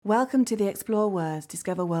Welcome to the Explore Words,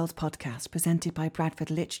 Discover Worlds podcast presented by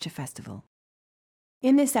Bradford Literature Festival.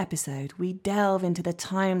 In this episode, we delve into the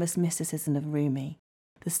timeless mysticism of Rumi,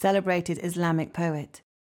 the celebrated Islamic poet.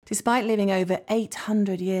 Despite living over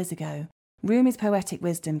 800 years ago, Rumi's poetic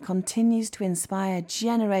wisdom continues to inspire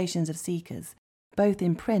generations of seekers, both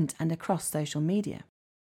in print and across social media.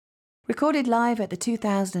 Recorded live at the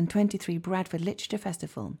 2023 Bradford Literature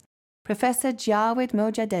Festival, Professor Javed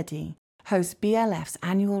Mojaddedi hosts BLF's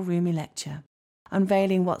annual Rumi lecture,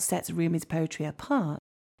 unveiling what sets Rumi's poetry apart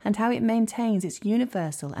and how it maintains its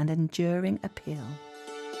universal and enduring appeal.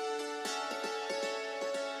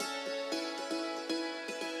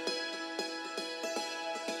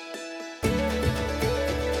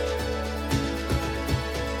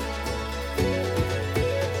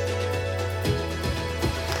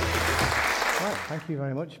 Thank you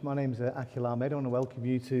very much. My name's Akhil Ahmed. I want to welcome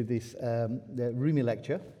you to this the Rumi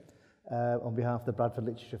lecture on behalf of the Bradford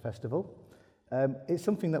Literature Festival. It's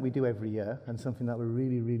something that we do every year and something that we're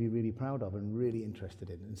really proud of and really interested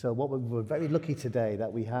in. And so we're very lucky today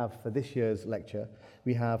that we have for this year's lecture,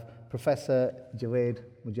 we have Professor Javed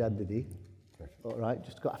Mojaddedi. All right,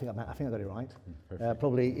 I think I got it right.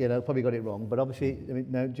 Probably got it wrong, but obviously,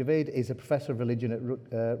 Javed is a professor of religion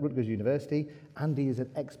at Rutgers University, and he is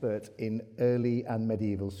an expert in early and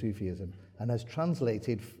medieval Sufism, and has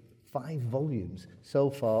translated 5 volumes so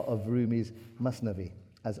far of Rumi's Masnavi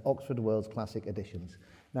as Oxford World's Classic Editions.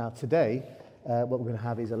 Now, today, what we're going to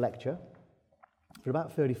have is a lecture for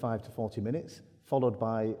about 35 to 40 minutes, followed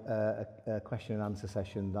by a question and answer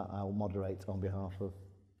session that I'll moderate on behalf of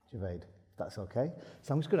Javed. That's okay.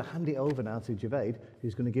 So I'm just going to hand it over now to Javed,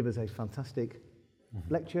 who's going to give us a fantastic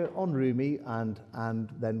lecture on Rumi, and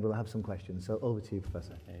then we'll have some questions. So over to you,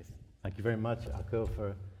 Professor. Yes. Thank you very much, Akil,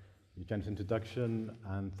 for your generous introduction,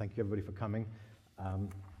 and thank you everybody for coming.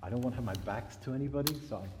 I don't want to have my backs to anybody,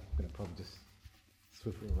 so I'm going to probably just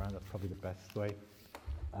swivel around. That's probably the best way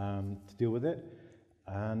to deal with it.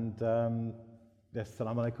 And yes,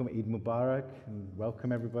 Assalamu alaikum, Eid Mubarak, and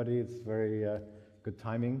welcome everybody. It's very good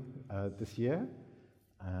timing this year,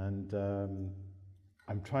 and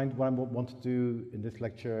what I want to do in this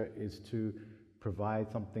lecture is to provide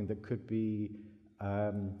something that could be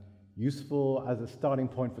useful as a starting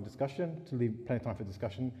point for discussion, to leave plenty of time for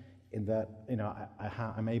discussion, in that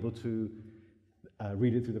I'm able to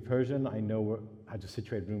read it through the Persian. I know how to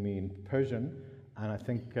situate Rumi in Persian, and I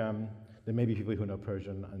think there may be people who know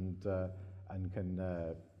Persian and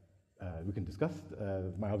can we can discuss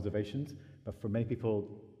my observations. But for many people,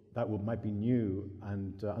 that might be new,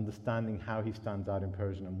 and understanding how he stands out in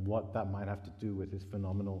Persian and what that might have to do with his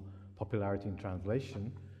phenomenal popularity in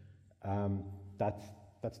translation,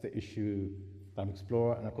 that's the issue that I'm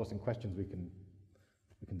exploring. And of course, in questions we can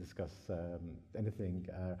discuss anything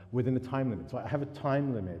within the time limit. So I have a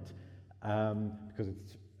time limit because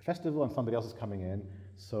it's a festival and somebody else is coming in.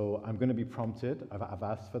 So I'm going to be prompted. I've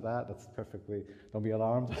asked for that. That's perfectly. Don't be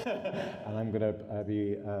alarmed. And I'm going to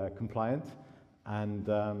be compliant. And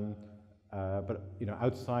but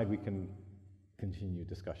outside we can continue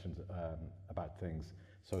discussions about things.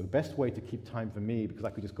 So the best way to keep time for me, because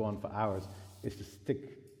I could just go on for hours, is to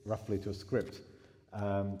stick roughly to a script,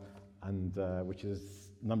 and which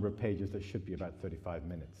is a number of pages that should be about 35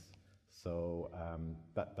 minutes. So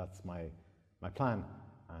that's my plan,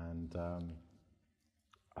 and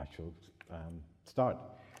I shall start.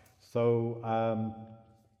 So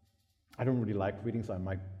I don't really like reading, so I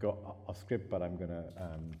might go off script, but I'm going to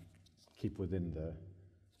keep within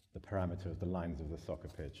the parameters, the lines of the soccer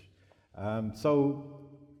pitch. So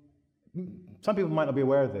some people might not be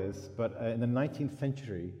aware of this, but in the 19th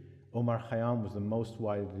century, Omar Khayyam was the most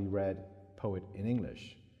widely read poet in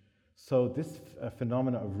English. So this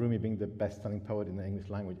phenomenon of Rumi being the best-selling poet in the English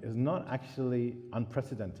language is not actually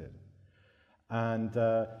unprecedented. And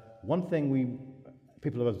one thing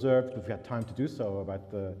people have observed, if we had time to do so,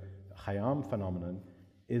 about the Khayyam phenomenon,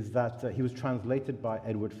 is that he was translated by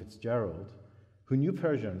Edward Fitzgerald, who knew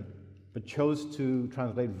Persian, but chose to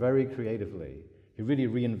translate very creatively. He really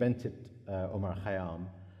reinvented Omar Khayyam.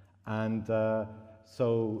 And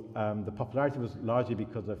so the popularity was largely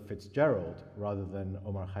because of Fitzgerald rather than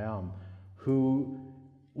Omar Khayyam, who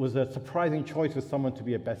was a surprising choice for someone to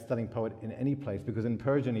be a best-selling poet in any place, because in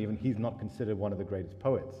Persian even, he's not considered one of the greatest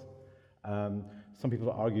poets. Some people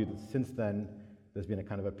argue that since then, there's been a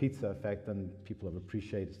kind of a pizza effect, and people have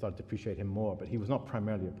started to appreciate him more, but he was not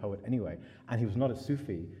primarily a poet anyway, and he was not a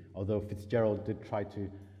Sufi, although Fitzgerald did try to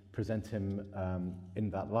present him in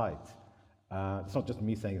that light. It's not just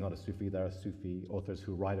me saying he's not a Sufi, there are Sufi authors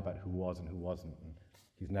who write about who was and who wasn't, and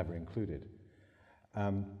he's never included.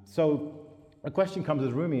 So a question comes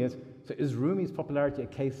as Rumi is, So is Rumi's popularity a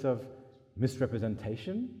case of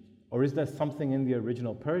misrepresentation, or is there something in the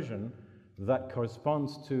original Persian that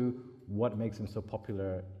corresponds to what makes him so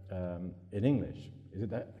popular in English? Is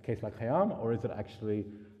it a case like Khayyam, or is it actually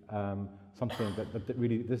something that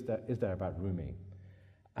really is there about Rumi?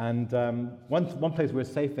 And one place we're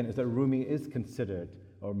safe in is that Rumi is considered,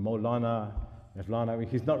 or Maulana, Mevlana,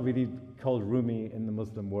 he's not really called Rumi in the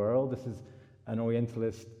Muslim world. This is an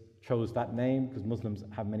Orientalist chose that name because Muslims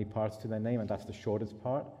have many parts to their name, and that's the shortest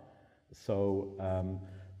part. So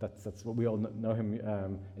that's what we all know him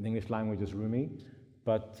in English language as Rumi.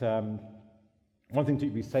 But one thing to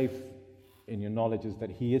be safe in your knowledge is that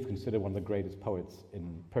he is considered one of the greatest poets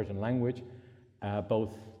in Persian language,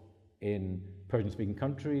 both in Persian-speaking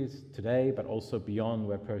countries today, but also beyond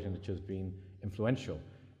where Persian literature has been influential.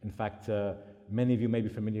 In fact, many of you may be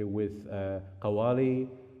familiar with Qawwali,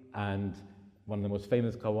 and one of the most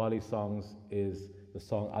famous Qawwali songs is the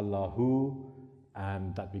song Allahu,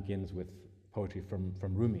 and that begins with poetry from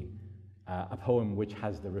Rumi. A poem which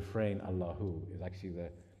has the refrain Allahu is actually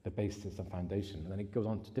the basis and foundation, and then it goes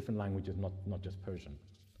on to different languages, not just Persian.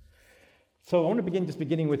 So I want to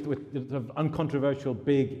beginning with sort of uncontroversial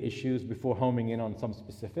big issues before homing in on some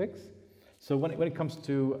specifics. So when it comes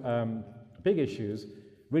to big issues,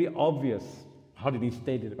 really obvious, hardly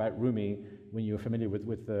stated about Rumi when you're familiar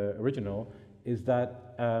with the original, is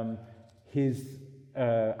that his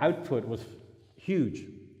output was huge.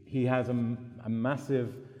 He has a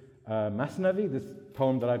massive Masnavi, this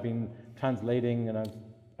poem that I've been translating, and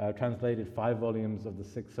I've translated 5 volumes of the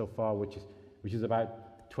 6 so far, which is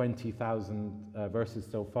about 20,000 verses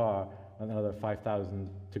so far, and another 5,000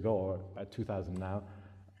 to go, or about 2,000 now.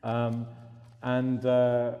 And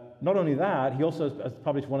not only that, he also has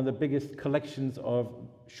published one of the biggest collections of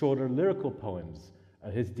shorter lyrical poems.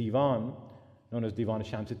 His Divan, known as Divan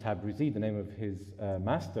Shams Tabrizi, the name of his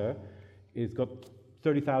master, is got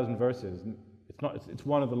 30,000 verses. It's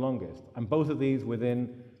one of the longest, and both of these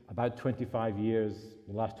within about 25 years,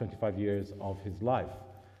 the last 25 years of his life.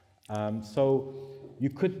 So you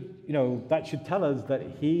could, that should tell us that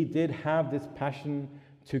he did have this passion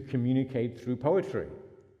to communicate through poetry.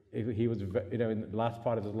 He was, in the last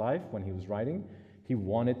part of his life when he was writing, he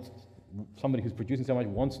wanted, somebody who's producing so much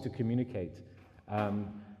wants to communicate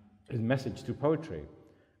his message through poetry.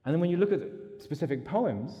 And then when you look at specific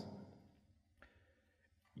poems,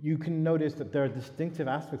 you can notice that there are distinctive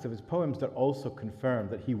aspects of his poems that also confirm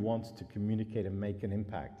that he wants to communicate and make an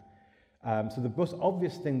impact. So the most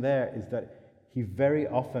obvious thing there is that he very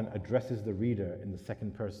often addresses the reader in the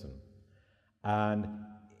second person. And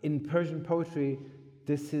in Persian poetry,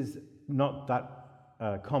 this is not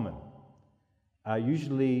that common.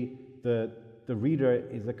 Usually the reader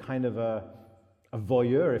is a kind of a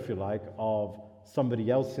voyeur, if you like, of somebody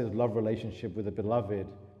else's love relationship with a beloved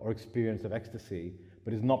or experience of ecstasy,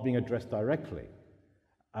 but is not being addressed directly.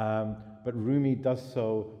 But Rumi does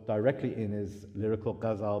so directly in his lyrical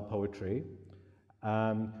ghazal poetry.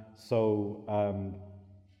 So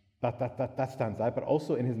that stands out, but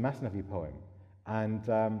also in his Masnavi poem. And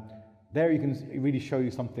there you can really show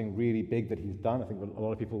you something really big that he's done. I think a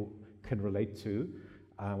lot of people can relate to.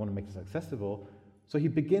 I want to make this accessible. So he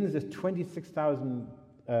begins this 26,000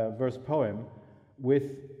 verse poem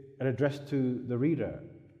with an address to the reader.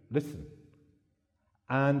 Listen.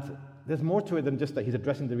 And there's more to it than just that he's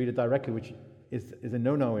addressing the reader directly, which is a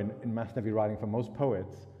no-no in Masnavi writing for most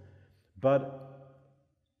poets. But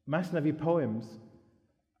Masnavi poems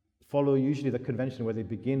follow usually the convention where they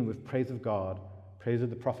begin with praise of God, praise of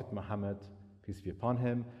the Prophet Muhammad, peace be upon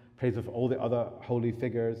him, praise of all the other holy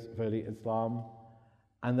figures of early Islam,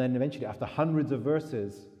 and then eventually, after hundreds of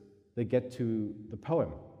verses, they get to the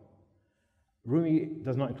poem. Rumi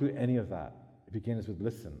does not include any of that. It begins with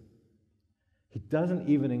listen. He doesn't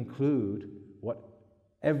even include what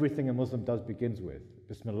everything a Muslim does begins with,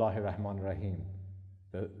 Bismillahir Rahmanir Rahim,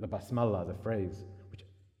 the Basmallah, the phrase, which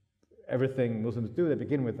everything Muslims do, they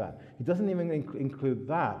begin with that. He doesn't even include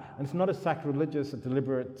that, and it's not a sacrilegious,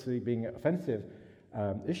 deliberately being offensive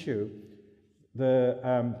issue.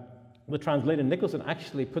 The translator Nicholson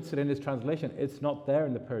actually puts it in his translation. It's not there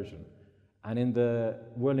in the Persian. And in the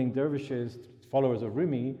Whirling Dervishes, followers of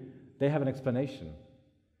Rumi, they have an explanation.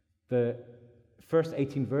 The first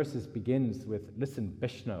 18 verses begins with listen,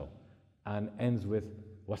 bishno, and ends with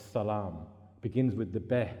wassalam. Begins with the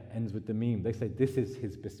beh, ends with the meme. They say this is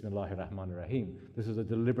his Bismillahir Rahmanir Rahim. This is a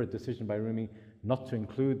deliberate decision by Rumi not to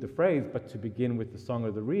include the phrase, but to begin with the song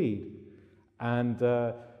or the reed. And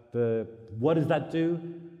what does that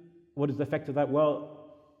do? What is the effect of that?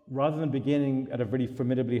 Well, rather than beginning at a really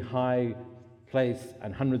formidably high place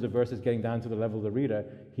and hundreds of verses getting down to the level of the reader,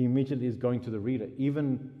 he immediately is going to the reader,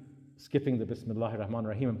 even skipping the Bismillahir Rahmanir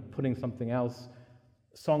Rahim and putting something else,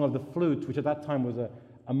 Song of the Flute, which at that time was a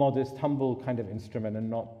modest, humble kind of instrument and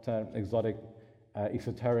not exotic,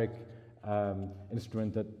 esoteric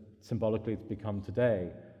instrument that symbolically it's become today.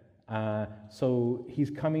 So he's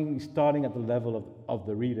starting at the level of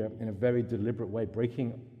the reader in a very deliberate way,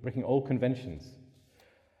 breaking all conventions.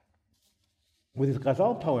 With his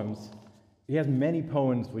ghazal poems, he has many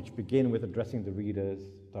poems which begin with addressing the readers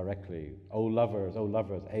directly. O lovers,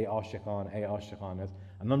 ey ashiqan, ey ashiqan. There's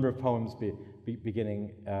a number of poems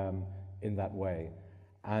beginning in that way.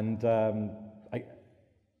 And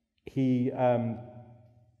in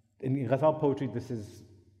ghazal poetry, this is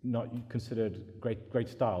not considered great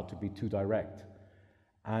style to be too direct.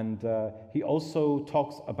 And he also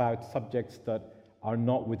talks about subjects that are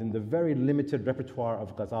not within the very limited repertoire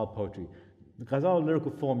of ghazal poetry. The ghazal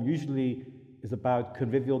lyrical form usually is about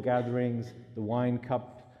convivial gatherings, the wine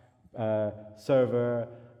cup server,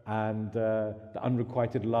 and the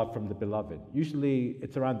unrequited love from the beloved. Usually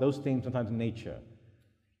it's around those themes, sometimes nature.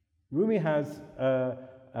 Rumi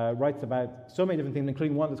writes about so many different things,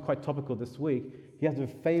 including one that's quite topical this week. He has a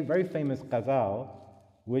very famous ghazal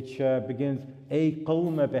which begins, Ey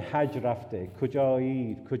qawme be hajj rafte,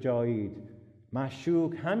 kujayid,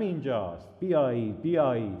 ma'shuk haminjast,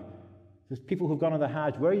 bi'ayid. There's people who've gone on the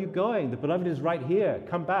Hajj. Where are you going? The beloved is right here.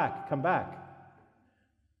 Come back, come back.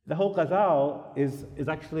 The whole ghazal is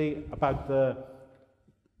actually about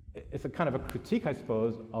it's a kind of a critique, I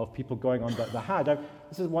suppose, of people going on the Hajj.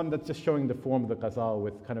 This is one that's just showing the form of the ghazal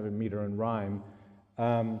with kind of a meter and rhyme.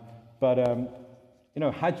 Hajj-bound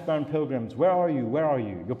pilgrims, where are you? Where are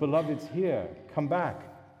you? Your beloved's here. Come back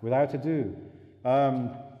without ado.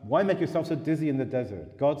 Why make yourself so dizzy in the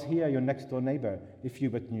desert? God's here, your next door neighbor, if you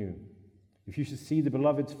but knew. If you should see the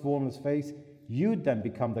beloved's formless face, you'd then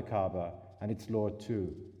become the Kaaba and its Lord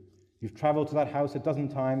too. You've traveled to that house a dozen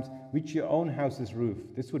times, reach your own house's roof.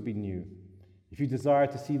 This would be new. If you desire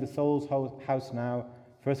to see the soul's house now,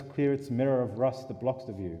 first clear its mirror of rust that blocks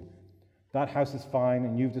the view. That house is fine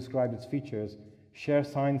and you've described its features. Share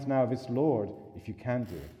signs now of its Lord, if you can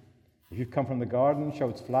do. If you've come from the garden, show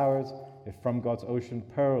its flowers. If from God's ocean,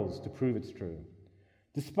 pearls to prove it's true.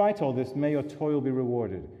 Despite all this, may your toil be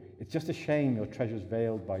rewarded. It's just a shame your treasure's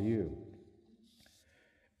veiled by you.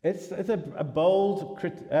 It's a bold,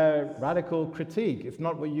 radical critique. It's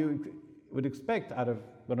not what you would expect out of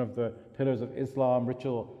one of the pillars of Islam,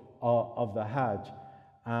 ritual of the Hajj.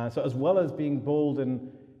 So as well as being bold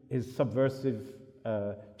in his subversive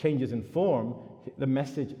changes in form, the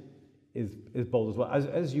message is bold as well,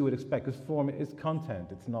 as you would expect, because form is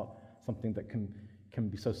content. It's not something that can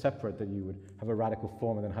be so separate that you would have a radical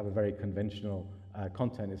form and then have a very conventional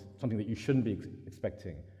content. It's something that you shouldn't be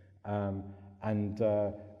expecting.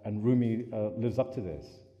 And Rumi lives up to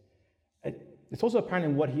this. It's also apparent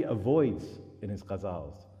in what he avoids in his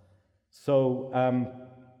ghazals. So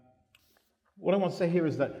what I want to say here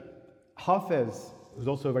is that Hafez was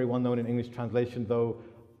also very well known in English translation, though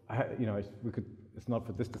it's not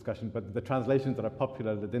for this discussion, but the translations that are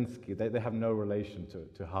popular, Ladinsky, they have no relation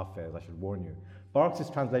to Hafez, I should warn you. Baruch's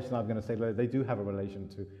translation, I'm going to say, they do have a relation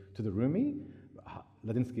to the Rumi.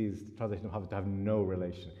 Ladinsky's translation of Hafez have no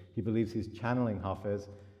relation. He believes he's channeling Hafez.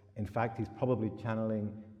 In fact, he's probably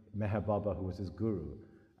channeling Meher Baba, who was his guru.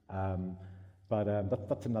 But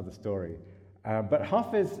that's another story. But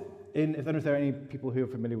Hafez, if there are any people who are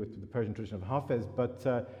familiar with the Persian tradition of Hafez, but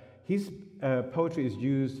his poetry is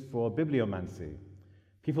used for bibliomancy.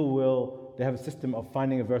 They have a system of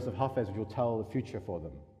finding a verse of Hafez which will tell the future for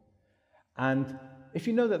them. And if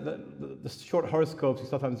you know that the short horoscopes you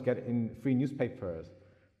sometimes get in free newspapers,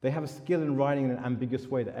 they have a skill in writing in an ambiguous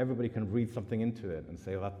way that everybody can read something into it and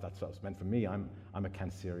say, well, that's what's meant for me, I'm a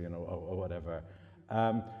Cancerian or whatever.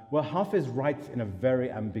 Well, Hafez writes in a very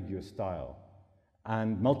ambiguous style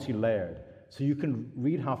and multi-layered. So you can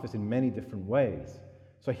read Hafez in many different ways.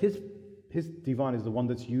 So his divan is the one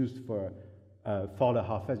that's used for Fala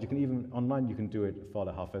Hafez. You can even, online you can do it,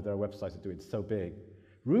 Fala Hafez. There are websites that do it, it's so big.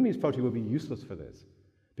 Rumi's poetry will be useless for this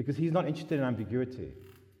because he's not interested in ambiguity.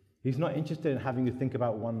 He's not interested in having to think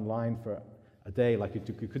about one line for a day like you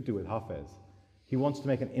could do with Hafez. He wants to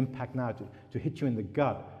make an impact now, to hit you in the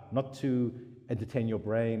gut, not to entertain your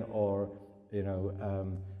brain or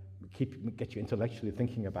get you intellectually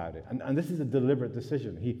thinking about it. And this is a deliberate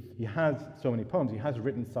decision. He has so many poems. He has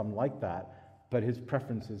written some like that, but his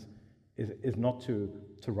preference is not to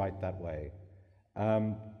write that way.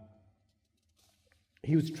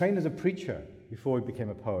 He was trained as a preacher before he became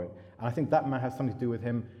a poet. And I think that might have something to do with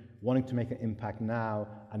him wanting to make an impact now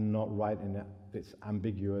and not write in this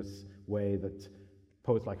ambiguous way that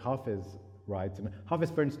poets like Hafez writes. And Hafez,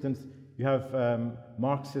 for instance, you have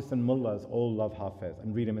Marxists and mullahs all love Hafiz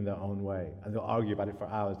and read him in their own way, and they'll argue about it for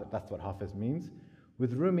hours that that's what Hafiz means.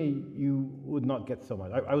 With Rumi, you would not get so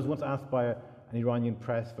much. I was once asked by an Iranian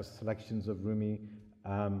press for selections of Rumi,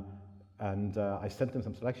 and I sent them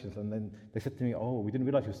some selections, and then they said to me, "Oh, we didn't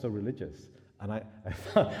realize you were so religious." And I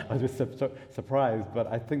was just surprised, but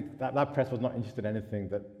I think that press was not interested in anything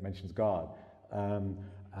that mentions God.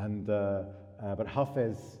 But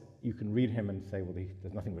Hafiz, you can read him and say, well,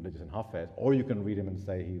 there's nothing religious in Hafiz, or you can read him and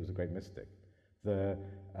say he was a great mystic. The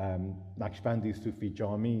Naqshbandi Sufi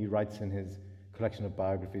Jami writes in his collection of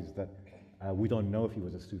biographies that we don't know if he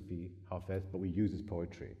was a Sufi Hafiz, but we use his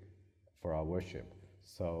poetry for our worship.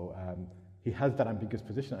 So he has that ambiguous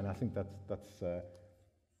position, and I think that's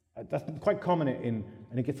quite common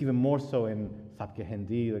and it gets even more so in Sabke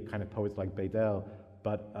Hindi, the kind of poets like Beidel,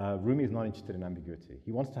 but Rumi is not interested in ambiguity.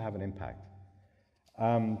 He wants to have an impact.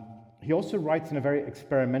 He also writes in a very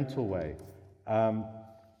experimental way, and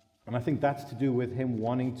I think that's to do with him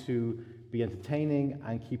wanting to be entertaining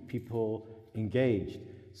and keep people engaged.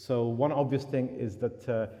 So one obvious thing is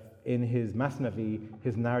that in his Masnavi,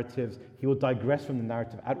 his narratives, he will digress from the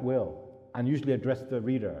narrative at will and usually address the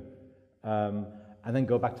reader, and then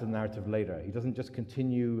go back to the narrative later. He doesn't just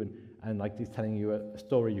continue and like he's telling you a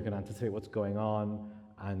story, you can anticipate what's going on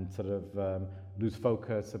and sort of lose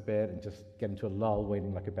focus a bit and just get into a lull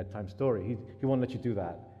waiting like a bedtime story. He won't let you do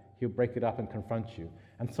that. He'll break it up and confront you.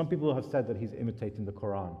 And some people have said that he's imitating the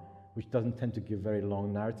Quran, which doesn't tend to give very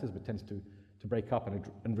long narratives, but tends to break up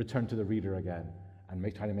and return to the reader again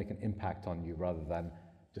and try to make an impact on you rather than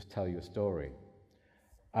just tell you a story.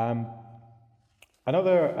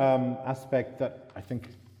 Another aspect that I think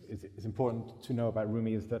is important to know about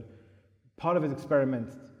Rumi is that part of his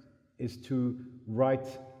experiment is to write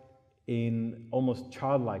in almost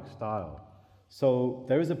childlike style. So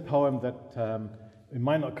there is a poem that it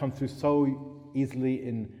might not come through so easily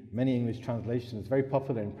in many English translations. It's very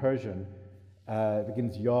popular in Persian. It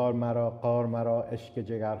begins Yar mara, qar mara, ishq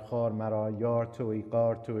jigar khar mara, yar tui,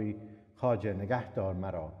 qar tui, khaja negahdar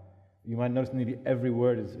mara. You might notice nearly every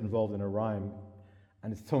word is involved in a rhyme,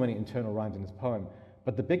 and there's so many internal rhymes in this poem.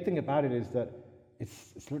 But the big thing about it is that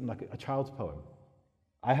it's written like a child's poem.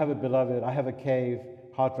 I have a beloved, I have a cave,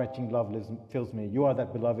 heart-wrenching love fills me. You are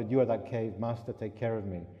that beloved, you are that cave, master, take care of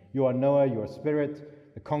me. You are Noah, you are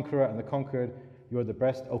spirit, the conqueror and the conquered. You are the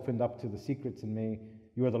breast opened up to the secrets in me.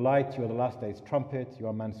 You are the light, you are the last day's trumpet. You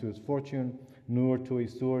are Mansur's fortune. Nur tui,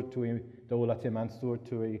 sur tui, dawlati Mansur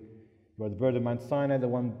tui. You are the bird of Mount Sinai, the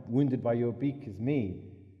one wounded by your beak is me.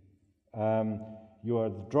 You are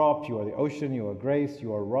the drop, you are the ocean, you are grace,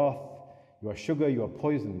 you are wrath, you are sugar, you are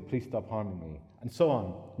poison, please stop harming me. And so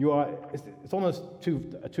on. It's almost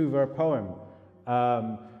a two-verse poem.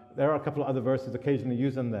 There are a couple of other verses occasionally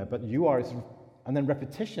used in there, but you are, and then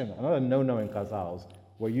repetition, another no-no in ghazals,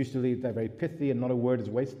 where usually they're very pithy and not a word is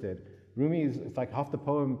wasted. Rumi it's like half the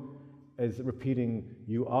poem is repeating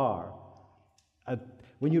you are.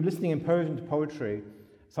 When you're listening in Persian to poetry,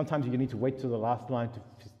 sometimes you need to wait till the last line to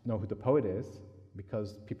know who the poet is,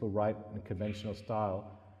 because people write in a conventional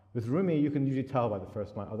style. With Rumi, you can usually tell by the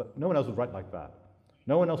first line. No one else would write like that.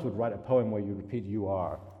 No one else would write a poem where you repeat you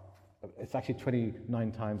are. It's actually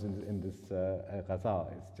 29 times in this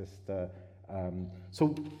ghazal. It's just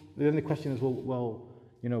so then the question is, well,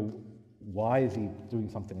 why is he doing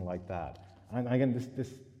something like that? And again,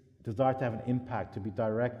 this desire to have an impact, to be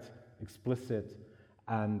direct, explicit,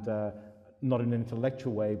 and not in an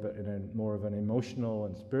intellectual way, but in a more of an emotional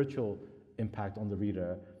and spiritual impact on the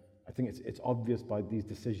reader. I think it's obvious by these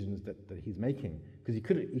decisions that he's making, because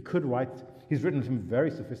he could write. He's written some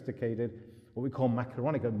very sophisticated, what we call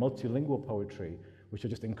macaronic, multilingual poetry, which are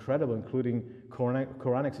just incredible, including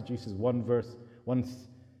Quran exegesis, one verse, one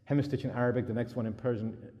hemistich in Arabic, the next one in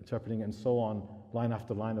Persian, interpreting, and so on, line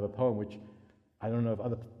after line of a poem, which I don't know if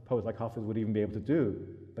other poets like Hafiz would even be able to do,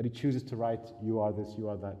 but he chooses to write you are this, you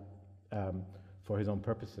are that, for his own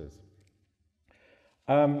purposes.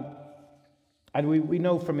 And we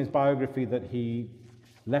know from his biography that he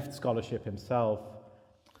left scholarship himself.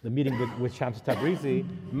 The meeting with Shams Tabrizi,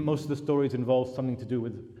 most of the stories involve something to do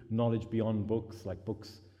with knowledge beyond books, like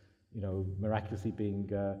books, miraculously being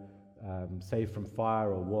saved from fire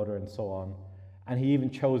or water and so on. And he even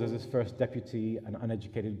chose as his first deputy an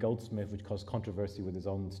uneducated goldsmith, which caused controversy with his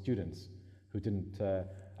own students, who didn't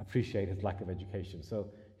appreciate his lack of education. So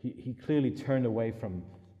he clearly turned away from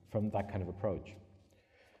that kind of approach.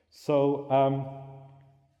 So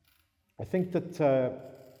I think that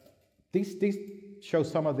these show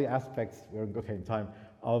some of the aspects, we're okay in time,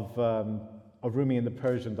 of Rumi in the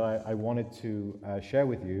Persian that I wanted to share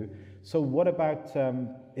with you. So what about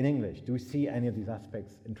in English? Do we see any of these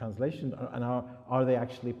aspects in translation? And are they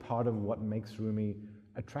actually part of what makes Rumi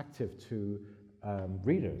attractive to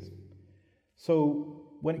readers? So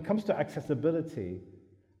when it comes to accessibility,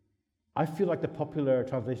 I feel like the popular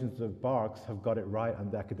translations of Barks have got it right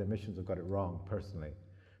and the academicians have got it wrong, personally.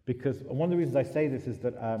 Because one of the reasons I say this is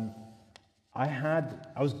that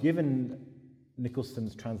I was given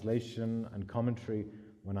Nicholson's translation and commentary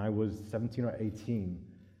when I was 17 or 18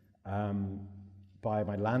 by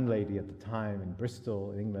my landlady at the time in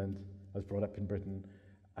Bristol, in England. I was brought up in Britain.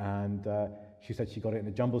 And she said she got it in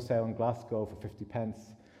a jumble sale in Glasgow for 50 pence.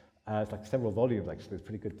 It's like several volumes, actually. It's a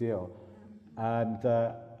pretty good deal. And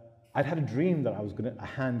I'd had a dream that a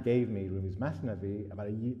hand gave me Rumi's Masnavi about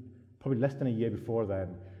a year, probably less than a year before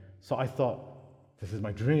then. So I thought, this is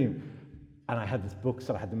my dream. And I had these books,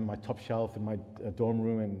 and I had them in my top shelf in my dorm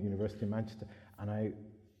room in University of Manchester.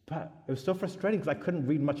 But it was so frustrating because I couldn't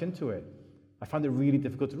read much into it. I found it really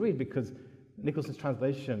difficult to read because Nicholson's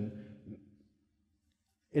translation,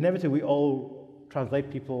 inevitably we all translate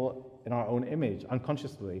people in our own image,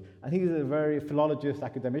 unconsciously. And he's a very philologist,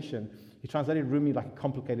 academician. He translated Rumi like a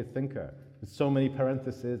complicated thinker, with so many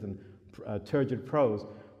parentheses and turgid prose,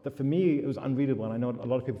 that for me it was unreadable, and I know a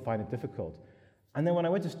lot of people find it difficult. And then when I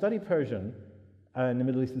went to study Persian in the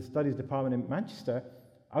Middle Eastern Studies department in Manchester,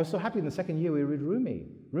 I was so happy in the second year we read Rumi.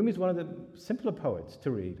 Rumi's one of the simpler poets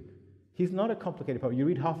to read. He's not a complicated poet. You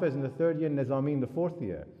read Hafez in the third year and Nizami in the fourth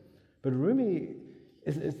year. But Rumi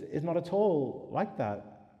is not at all like that.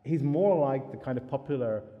 He's more like the kind of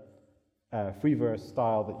popular free verse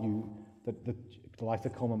style that the likes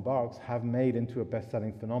of Coleman Barks have made into a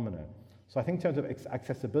best-selling phenomenon. So I think in terms of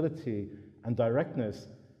accessibility and directness,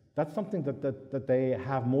 that's something that they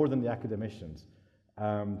have more than the academicians.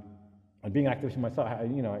 And being an academician myself, I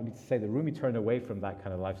need to say that Rumi turned away from that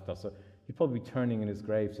kind of lifestyle. So he'd probably be turning in his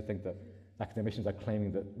grave to think that academicians are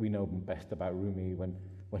claiming that we know best about Rumi when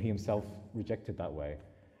he himself rejected that way.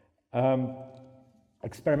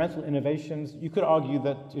 Experimental innovations, you could argue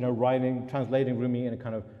that translating Rumi in a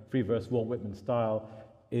kind of free verse Walt Whitman style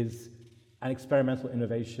is an experimental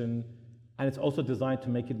innovation, and it's also designed to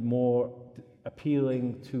make it more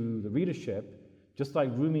appealing to the readership, just like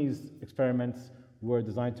Rumi's experiments were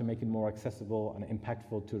designed to make it more accessible and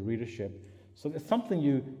impactful to the readership. So there's something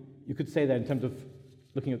you could say there in terms of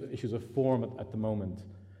looking at the issues of form at the moment.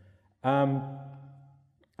 And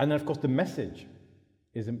then, of course, the message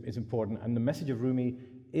is important. And the message of Rumi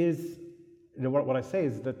is, what I say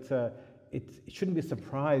is that it shouldn't be a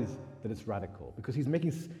surprise that it's radical, because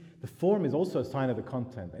the form is also a sign of the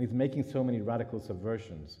content, and he's making so many radical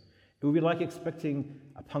subversions. It would be like expecting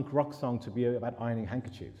a punk rock song to be about ironing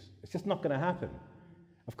handkerchiefs. It's just not going to happen.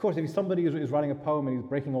 Of course, if somebody is writing a poem and he's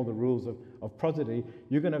breaking all the rules of prosody,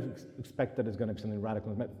 you're going to expect that it's going to be something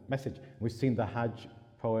radical message. We've seen the Hajj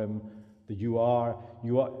poem, the you are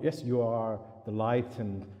the light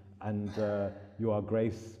and you are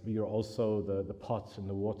grace, but you're also the pot and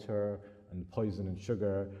the water and poison and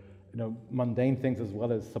sugar, mundane things as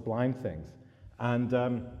well as sublime things. And,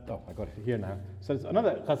 I got it here now. So it's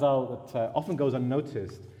another ghazal that often goes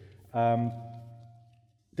unnoticed.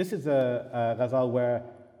 This is a ghazal where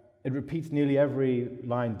it repeats nearly every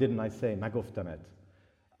line, didn't I say, nagoftamet.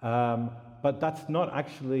 But that's not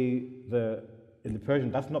actually in the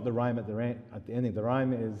Persian, that's not the rhyme at the ending. The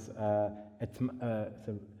rhyme is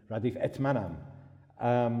radif etmanam.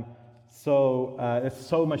 So there's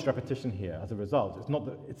so much repetition here as a result.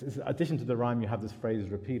 It's in addition to the rhyme, you have this phrase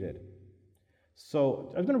repeated. So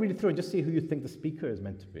I'm going to read it through and just see who you think the speaker is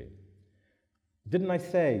meant to be. Didn't I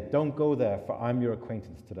say, don't go there, for I'm your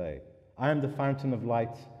acquaintance today. I am the fountain of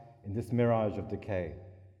light in this mirage of decay.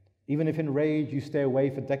 Even if in rage you stay away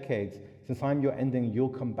for decades, since I'm your ending, you'll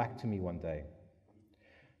come back to me one day.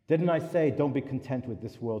 Didn't I say, don't be content with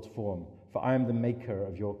this world's form, for I am the maker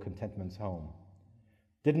of your contentment's home.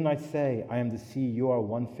 Didn't I say, I am the sea, you are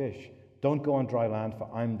one fish. Don't go on dry land, for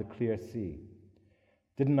I'm the clear sea.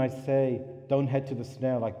 Didn't I say, don't head to the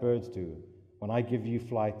snare like birds do, when I give you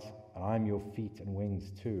flight, and I'm your feet and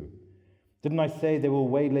wings too? Didn't I say they will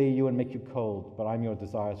waylay you and make you cold, but I'm your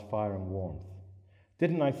desire's fire and warmth?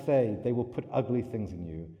 Didn't I say they will put ugly things in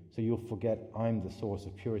you, so you'll forget I'm the source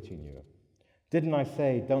of purity in you? Didn't I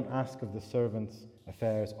say, don't ask of the servant's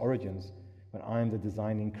affairs' origins, when I'm the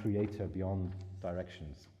designing creator beyond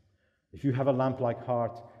directions? If you have a lamp-like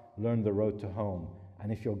heart, learn the road to home,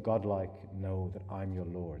 and if you're godlike, know that I'm your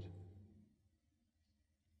Lord.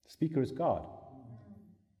 The speaker is God.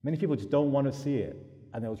 Many people just don't want to see it,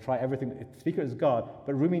 and they'll try everything. The speaker is God,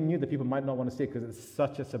 but Rumi knew that people might not want to see it because it's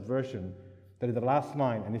such a subversion that in the last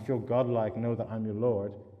line, and if you're godlike, know that I'm your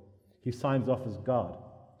Lord, he signs off as God.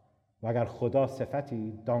 Wagar Khuda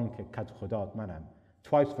sefati danke kad khudat manam.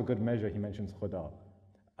 Twice for good measure he mentions Khuda.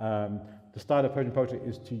 The style of Persian poetry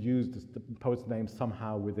is to use the poet's name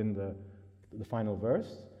somehow within the final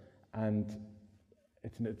verse, and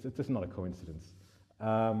it's just not a coincidence.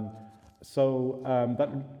 So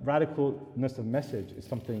that radicalness of message is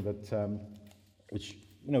something that which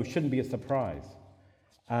shouldn't be a surprise.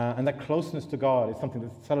 And that closeness to God is something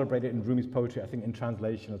that's celebrated in Rumi's poetry, I think, in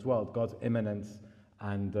translation as well. God's immanence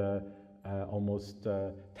and almost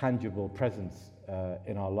tangible presence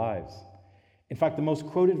in our lives. In fact, the most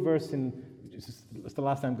quoted verse it's the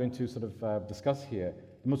last I'm going to sort of discuss here,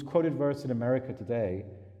 the most quoted verse in America today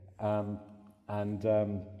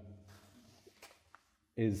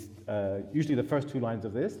is usually the first two lines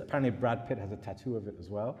of this. Apparently Brad Pitt has a tattoo of it as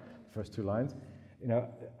well, the first two lines.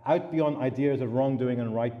 Out beyond ideas of wrongdoing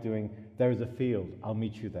and right doing, there is a field, I'll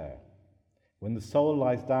meet you there. When the soul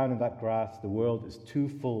lies down in that grass, the world is too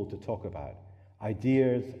full to talk about.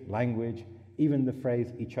 Ideas, language, even the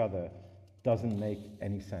phrase each other doesn't make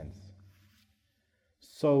any sense.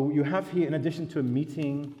 So you have here, in addition to a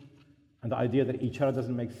meeting and the idea that each other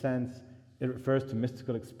doesn't make sense, it refers to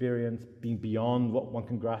mystical experience being beyond what one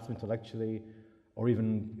can grasp intellectually or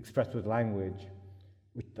even express with language.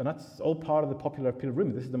 And that's all part of the popular appeal of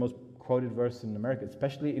Rumi. This is the most quoted verse in America,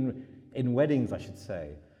 especially in weddings, I should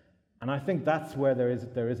say. And I think that's where there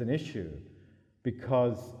is an issue,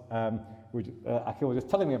 because Akhil was just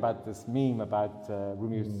telling me about this meme about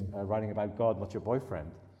Rumi writing about God, not your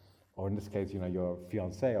boyfriend, or in this case, your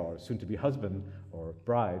fiancé or soon-to-be husband or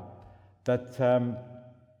bride. That's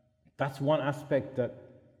one aspect that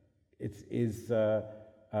is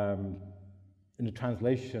in the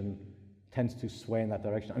translation tends to sway in that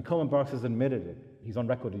direction. And Coleman Barks has admitted it. He's on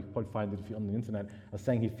record, you can probably find it on the internet, as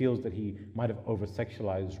saying he feels that he might have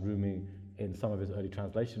over-sexualized Rumi in some of his early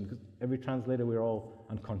translations, because every translator, we're all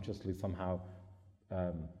unconsciously somehow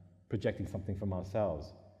projecting something from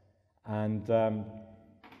ourselves. And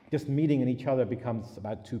just meeting in each other becomes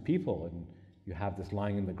about two people, and you have this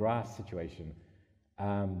lying in the grass situation.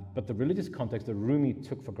 But the religious context that Rumi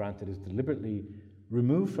took for granted is deliberately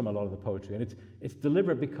removed from a lot of the poetry. And it's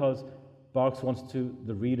deliberate because Barks wants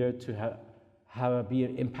the reader to be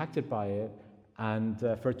impacted by it and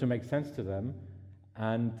for it to make sense to them.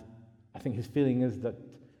 And I think his feeling is that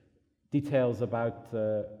details about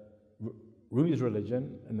Rumi's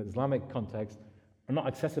religion in the Islamic context are not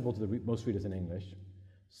accessible to most readers in English.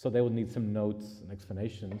 So they will need some notes and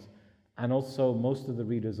explanations. And also most of the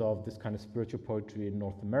readers of this kind of spiritual poetry in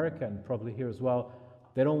North America, and probably here as well,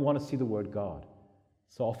 they don't want to see the word God.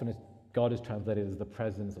 So often God is translated as the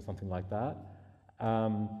presence or something like that,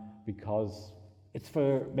 because it's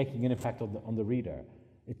for making an impact on the reader.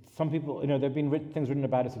 Some people, there have been things written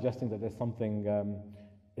about it suggesting that there's something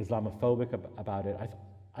Islamophobic about it.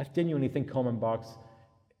 I genuinely think Coleman Barks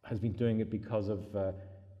has been doing it because of,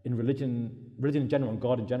 in religion in general, and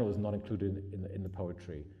God in general is not included in the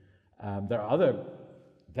poetry. There are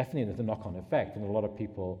definitely there's a knock-on effect, and a lot of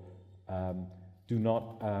people do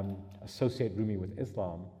not associate Rumi with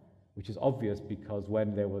Islam, which is obvious because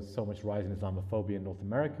when there was so much rise in Islamophobia in North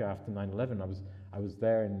America after 9/11, I was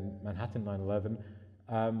there in Manhattan 9/11,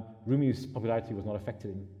 Rumi's popularity was not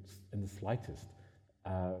affected in the slightest.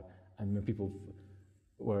 And when people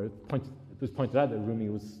it was pointed out that Rumi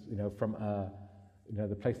was, from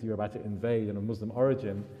the place that you were about to invade and of Muslim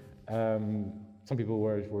origin, some people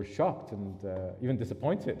were shocked and even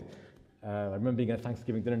disappointed. I remember being at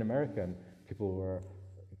Thanksgiving dinner in America, and people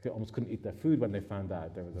almost couldn't eat their food when they found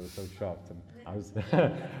out. They were so shocked, and I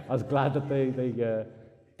was glad that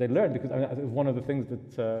they learned, because it was one of the things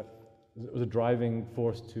that was a driving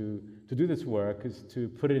force to do this work, is to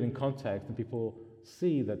put it in context, and people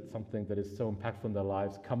see that something that is so impactful in their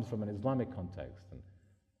lives comes from an Islamic context. And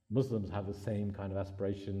Muslims have the same kind of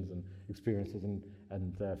aspirations and experiences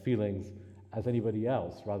and feelings as anybody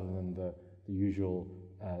else, rather than the usual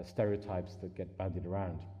stereotypes that get bandied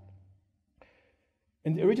around.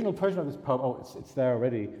 In the original Persian of this poem, it's there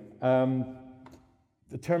already,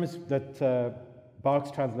 the terms that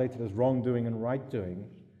Barks translated as wrongdoing and right-doing,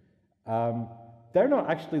 they're not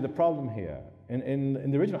actually the problem here.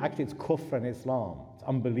 In the original, actually, it's kufr and Islam. It's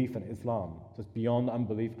unbelief and Islam. So it's beyond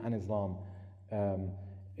unbelief and Islam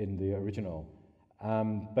in the original.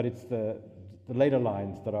 But it's the later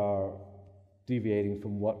lines that are deviating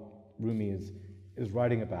from what Rumi is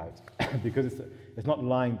writing about, because it's not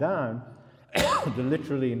lying down.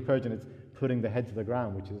 Literally in Persian, it's putting the head to the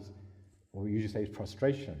ground, which is what we usually say is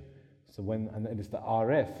prostration. So and it's the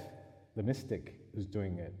arif, the mystic, who's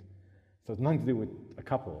doing it. So it's nothing to do with a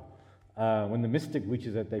couple. When the mystic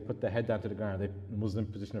reaches it, they put their head down to the ground. The Muslim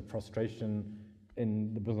position of prostration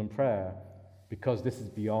in the Muslim prayer, because this is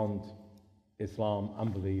beyond Islam,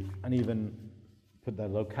 unbelief, and even put the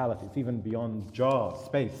locality, it's even beyond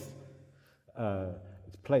space,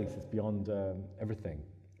 it's place, it's beyond everything.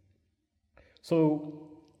 So,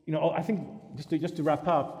 I think just to wrap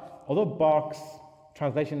up, although Barks'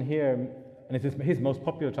 translation here, and it's his most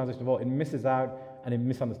popular translation of all, it misses out and it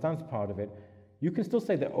misunderstands part of it, you can still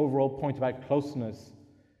say the overall point about closeness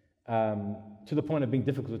to the point of being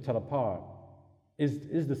difficult to tell apart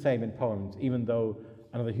is the same in poems, even though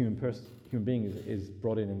another human being is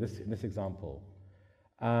brought in this example.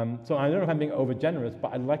 So I don't know if I'm being over-generous,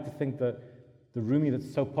 but I'd like to think that the Rumi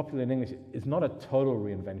that's so popular in English is not a total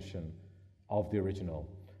reinvention of the original,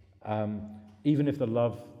 even if the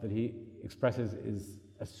love that he expresses is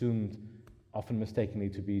assumed often mistakenly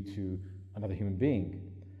to be to another human being.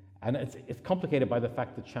 And it's complicated by the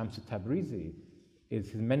fact that Shams Tabrizi is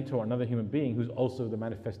his mentor, another human being who's also the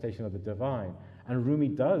manifestation of the divine. And Rumi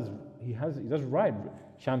does write,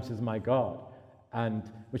 Shams is my God, and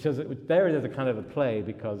which there is a kind of a play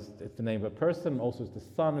because it's the name of a person, also it's the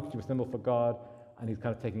sun, which is a symbol for God, and he's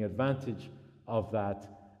kind of taking advantage of that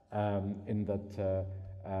in that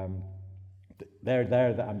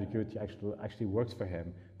the ambiguity actually works for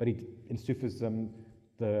him. But in Sufism,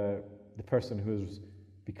 the person who's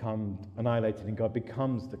become annihilated in God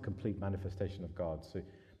becomes the complete manifestation of God. So,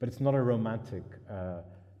 but it's not a romantic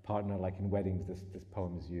partner like in weddings this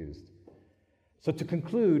poem is used. So to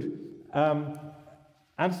conclude,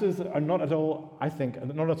 answers are not at all, I think,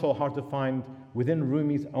 not at all hard to find within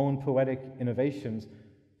Rumi's own poetic innovations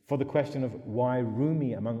for the question of why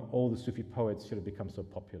Rumi, among all the Sufi poets, should have become so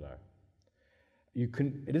popular.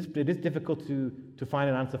 It is difficult to find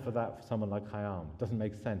an answer for that for someone like Khayyam. It doesn't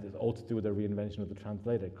make sense. It's all to do with the reinvention of the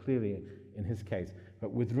translator, clearly in his case.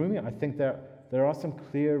 But with Rumi, I think there are some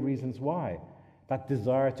clear reasons why. That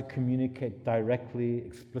desire to communicate directly,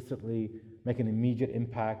 explicitly, make an immediate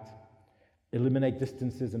impact, eliminate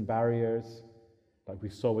distances and barriers, like we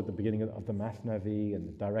saw with the beginning of the Masnavi and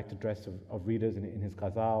the direct address of readers in his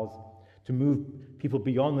ghazals, to move people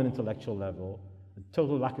beyond an intellectual level, a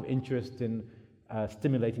total lack of interest in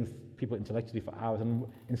stimulating people intellectually for hours, and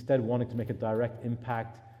instead wanting to make a direct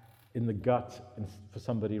impact in the gut for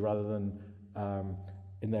somebody rather than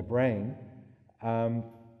in their brain.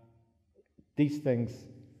 These things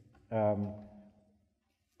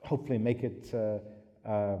hopefully make it,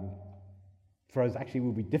 for us actually it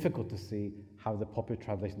would be difficult to see how the popular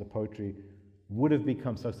translation of poetry would have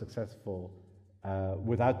become so successful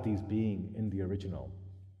without these being in the original.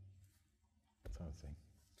 That's what I'm saying.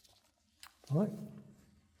 All right.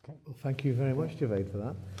 Okay. Well, thank you very much, Javed, for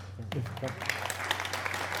that.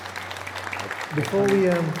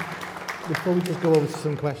 Before we just go over to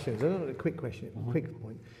some questions, a quick question, quick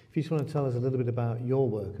point. If you just want to tell us a little bit about your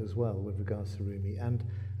work as well with regards to Rumi, and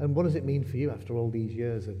what does it mean for you after all these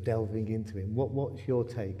years of delving into him? What's your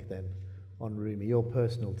take then on Rumi, your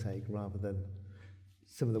personal take, rather than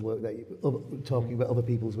some of the work that talking about other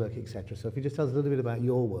people's work, etc. So if you just tell us a little bit about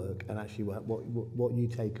your work and actually what you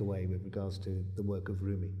take away with regards to the work of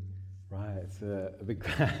Rumi. Right, it's a big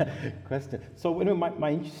question. So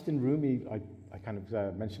my interest in Rumi, I kind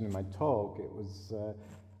of mentioned in my talk, it was,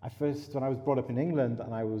 when I was brought up in England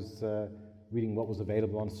and I was reading what was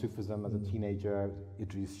available on Sufism as a teenager,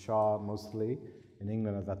 Idris Shah mostly, in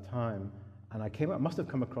England at that time, and I must have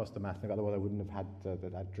come across the Masnavi, otherwise I wouldn't have had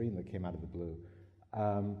that dream that came out of the blue.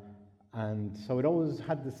 And so it always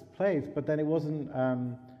had this place, but then it wasn't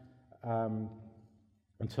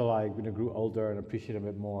until I grew older and appreciated him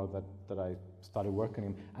a bit more that I started working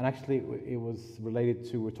him. And actually, it was related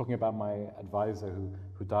to, we're talking about my advisor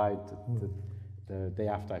who died the day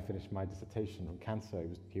after I finished my dissertation from cancer.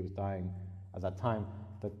 He was dying at that time,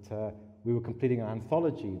 that we were completing an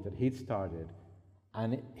anthology that he'd started.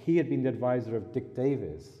 And he had been the advisor of Dick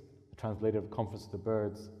Davis, the translator of Conference of the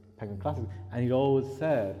Birds, Penguin Classics, and he'd always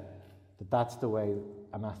said that that's the way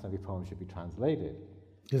a Masnavi poem should be translated.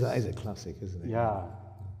 Because that is a classic, isn't it? Yeah.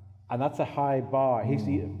 And that's a high bar.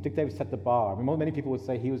 Dick Davis set the bar. I mean, many people would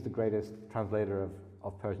say he was the greatest translator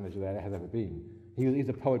of Persian that there has ever been. He's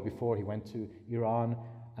a poet before he went to Iran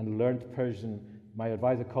and learned Persian. My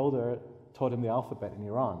advisor Calder taught him the alphabet in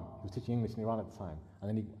Iran. He was teaching English in Iran at the time. And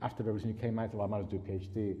then after the revolution, he came out and said, well, I might as well do a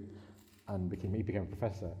PhD, and he became a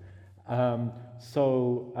professor.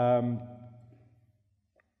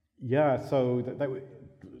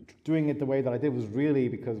 Doing it the way that I did was really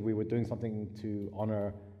because we were doing something to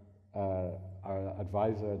honor our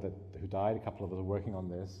advisor who died. A couple of us were working on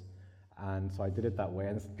this, and so I did it that way.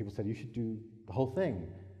 And people said, you should do the whole thing.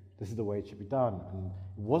 This is the way it should be done. And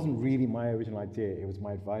it wasn't really my original idea, it was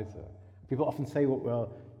my advisor. People often say,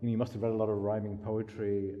 well, you must have read a lot of rhyming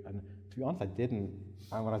poetry. And to be honest, I didn't.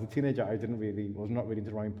 And when I was a teenager, I was not really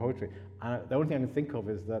into rhyming poetry. And the only thing I can think of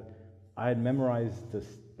is that I had memorized the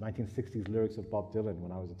 1960s lyrics of Bob Dylan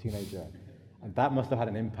when I was a teenager. And that must have had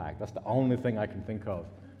an impact. That's the only thing I can think of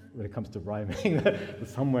when it comes to rhyming.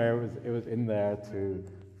 Somewhere it was in there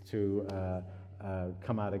to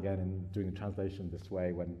come out again and doing the translation this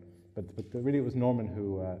way. But really it was Norman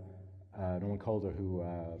Calder who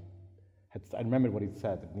I remembered what he'd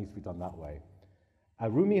said. It needs to be done that way.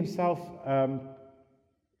 Rumi himself,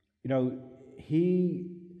 he's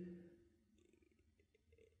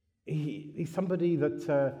somebody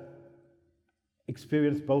that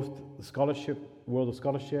experienced both the world of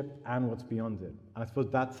scholarship and what's beyond it. And I suppose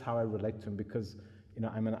that's how I relate to him, because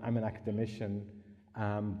I'm an academician,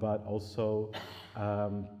 but also I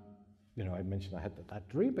mentioned I had that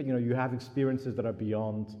dream, but you have experiences that are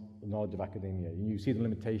beyond the knowledge of academia. You see the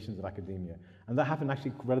limitations of academia. And that happened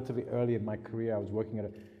actually relatively early in my career. I was working at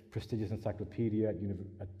a prestigious encyclopedia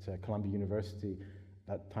at Columbia University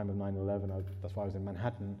at the time of 9/11. That's why I was in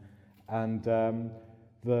Manhattan. And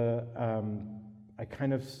I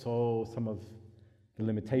kind of saw some of the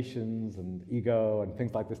limitations and ego and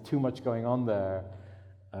things like this, too much going on there.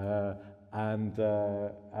 And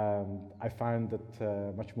I found that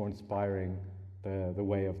much more inspiring the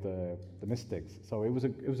way of the mystics. So it was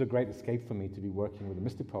a great escape for me to be working with a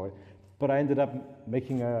mystic poet. But I ended up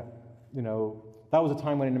making that was a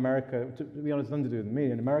time when in America, to be honest, nothing to do with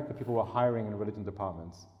me, in America people were hiring in religion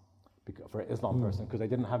departments for an Islam person because they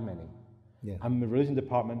didn't have many. Yeah. And the religion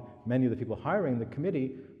department, many of the people hiring the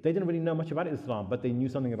committee, they didn't really know much about Islam, but they knew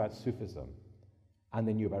something about Sufism, and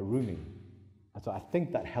they knew about Rumi. And so I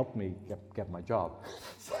think that helped me get my job.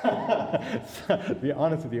 So, to be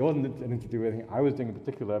honest with you, it wasn't anything to do with anything I was doing in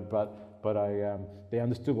particular, but they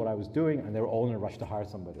understood what I was doing, and they were all in a rush to hire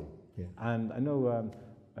somebody. Yeah. And I know,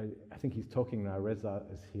 I think he's talking now, Reza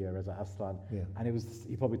is here, Reza Aslan, yeah. And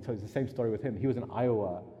he probably tells the same story with him. He was in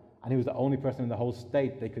Iowa, and he was the only person in the whole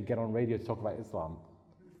state they could get on radio to talk about Islam.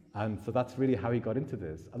 And so that's really how he got into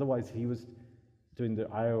this. Otherwise, he was doing the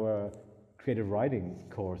Iowa creative writing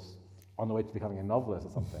course on the way to becoming a novelist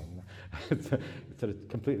or something. It's sort of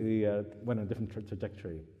completely went on a different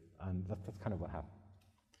trajectory, and that's kind of what happened.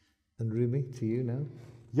 And Rumi, to you now?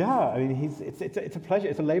 Yeah, I mean, it's a pleasure.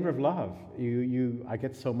 It's a labor of love. I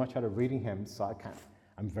get so much out of reading him, so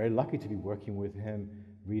I'm very lucky to be working with him,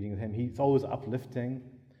 reading with him. He's always uplifting.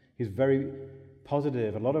 He's very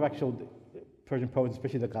positive. A lot of actual Persian poets,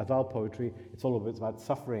 especially the ghazal poetry, it's about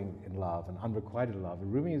suffering in love and unrequited love.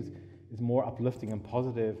 And Rumi is more uplifting and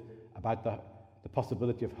positive about the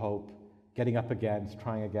possibility of hope, getting up again,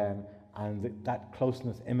 trying again, and that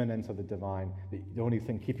closeness, immanence of the divine. The only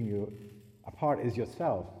thing keeping you apart is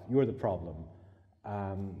yourself. You're the problem,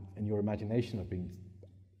 and your imagination of being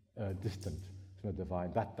distant from the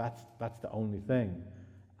divine. That's the only thing,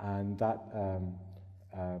 and that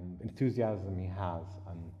enthusiasm he has,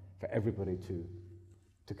 and for everybody to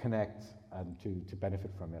connect and to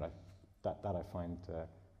benefit from it. That I find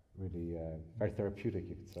really very therapeutic,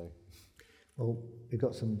 you could say. Well, we've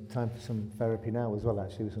got some time for some therapy now as well,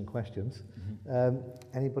 actually, with some questions. Mm-hmm.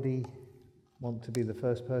 Anybody want to be the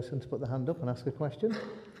first person to put their hand up and ask a question?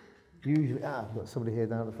 Usually, I've got somebody here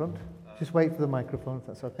down at the front. Just wait for the microphone, if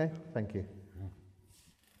that's okay. Thank you.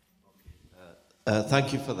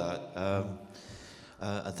 Thank you for that.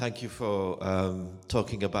 And thank you for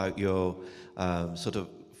talking about your sort of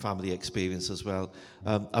family experience as well.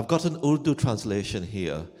 I've got an Urdu translation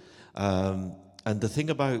here. And the thing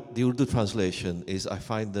about the Urdu translation is I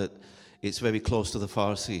find that it's very close to the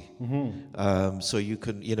Farsi. Mm-hmm. So you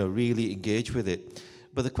can, really engage with it.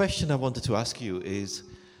 But the question I wanted to ask you is,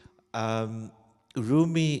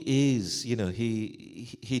 Rumi is,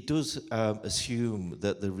 he does assume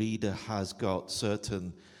that the reader has got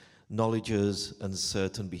certain knowledges and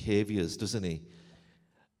certain behaviors, doesn't he?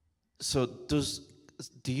 So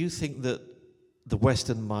do you think that the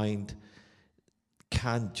Western mind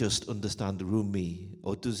can just understand Rumi,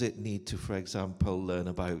 or does it need to, for example, learn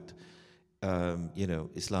about,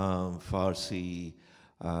 Islam, Farsi,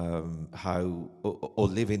 or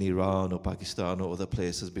live in Iran or Pakistan or other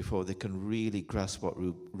places before they can really grasp what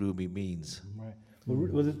Rumi means? Right.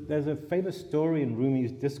 Well, there's a famous story in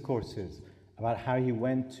Rumi's discourses about how he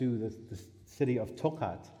went to the city of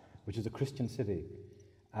Tokat, which is a Christian city,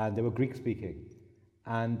 and they were Greek-speaking,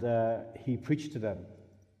 and he preached to them.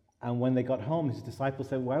 And when they got home, his disciples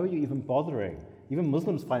said, "Why were you even bothering? Even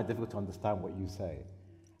Muslims find it difficult to understand what you say."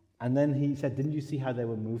 And then he said, "Didn't you see how they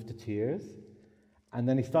were moved to tears?" And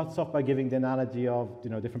then he starts off by giving the analogy of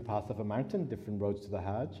different paths of a mountain, different roads to the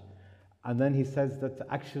Hajj. And then he says that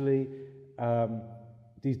actually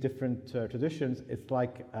these different traditions, it's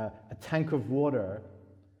like a tank of water,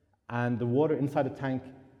 and the water inside the tank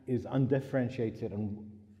is undifferentiated, and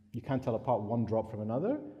you can't tell apart one drop from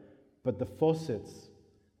another. But the faucets,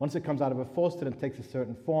 once it comes out of a faucet and takes a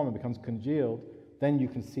certain form and becomes congealed, then you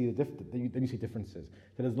can see then you see differences.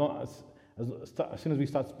 So there's not as soon as we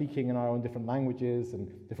start speaking in our own different languages and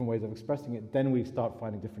different ways of expressing it, then we start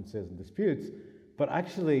finding differences and disputes. But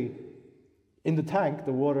actually, in the tank,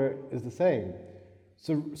 the water is the same.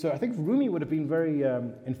 So I think Rumi would have been very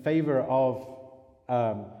in favor of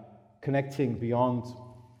connecting beyond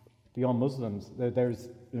Muslims. There's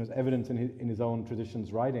evidence in his own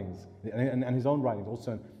tradition's writings, and his own writings.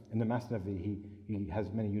 Also in the Masnavi, he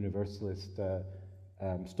has many universalist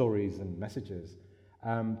stories and messages.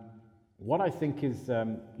 What I think is,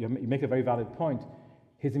 you make a very valid point,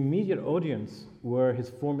 his immediate audience were his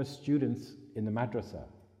former students in the madrasa.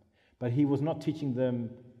 But he was not teaching them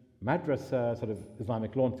madrasa, sort of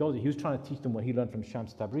Islamic law and theology. He was trying to teach them what he learned from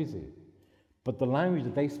Shams Tabrizi. But the language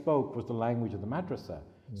that they spoke was the language of the madrasa.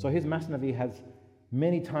 So his Masnavi has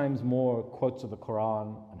many times more quotes of the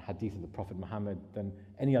Quran and hadith of the Prophet Muhammad than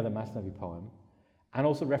any other Masnavi poem, and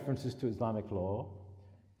also references to Islamic law,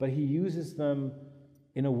 but he uses them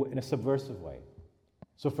in a subversive way.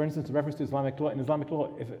 So for instance, the reference to Islamic law, in Islamic law,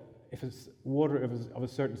 if it's water of a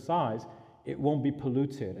certain size, it won't be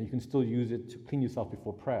polluted, and you can still use it to clean yourself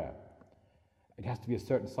before prayer. It has to be a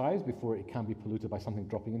certain size before it can be polluted by something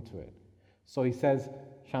dropping into it. So he says,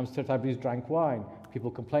 Shams Tabrizi drank wine.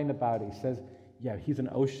 People complain about it. He says, yeah, he's an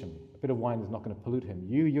ocean. A bit of wine is not going to pollute him.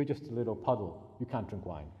 You're just a little puddle. You can't drink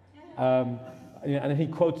wine. And then he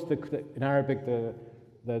quotes in Arabic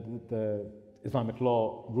the Islamic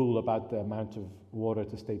law rule about the amount of water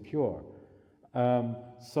to stay pure.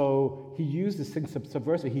 So he uses things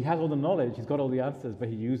subversive. He has all the knowledge. He's got all the answers, but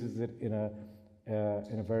he uses it in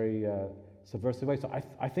a very subversive way. So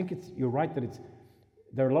I think you're right that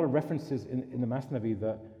there are a lot of references in the Masnavi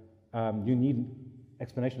that you need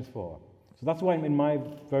explanations for. So that's why in my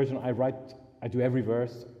version I do every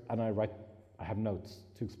verse, and I have notes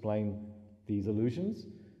to explain these allusions.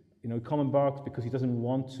 He embarks because he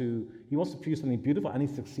wants to produce something beautiful, and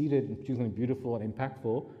he succeeded in producing something beautiful and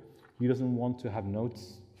impactful. He doesn't want to have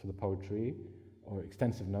notes for the poetry, or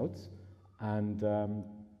extensive notes, and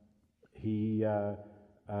he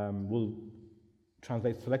will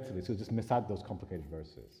translate selectively, so just miss out those complicated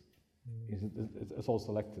verses. It's all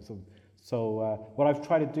selective. So what I've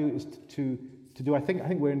tried to do is to do, I think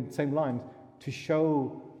we're in the same lines, to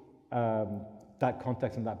show that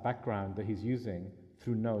context and that background that he's using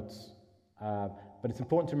through notes. But it's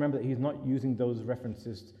important to remember that he's not using those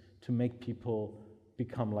references to make people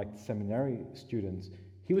become like seminary students.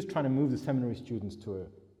 He was trying to move the seminary students to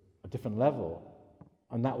a different level,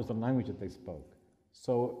 and that was the language that they spoke.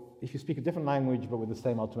 So if you speak a different language but with the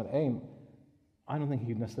same ultimate aim, I don't think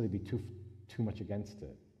he'd necessarily be too much against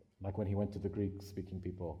it, like when he went to the Greek-speaking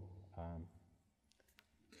people.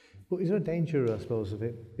 Well, is there a danger, I suppose, of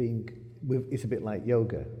it being, it's a bit like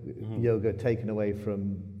yoga, yoga taken away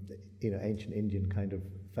from ancient Indian kind of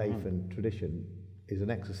faith and tradition is an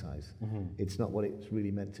exercise. It's not what it's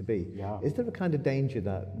really meant to be. Yeah. Is there a kind of danger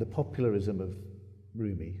that the popularism of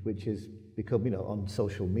Rumi, which has become, on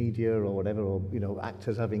social media or whatever, or,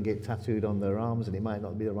 actors having it tattooed on their arms and it might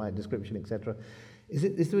not be the right description, etc.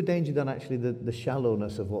 Is there a danger that actually the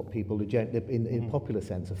shallowness of what people in popular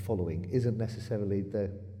sense are following isn't necessarily the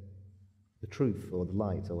truth or the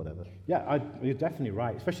light or whatever? Yeah, you're definitely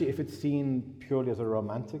right, especially if it's seen purely as a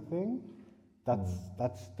romantic thing. That's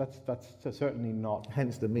certainly not.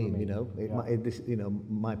 Hence the meme,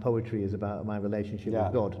 my poetry is about my relationship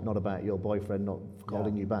with God, not about your boyfriend not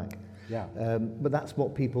calling you back. Yeah. But that's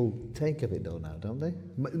what people take of it, though, now, don't they?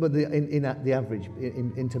 But in the average,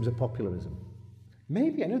 in terms of popularism.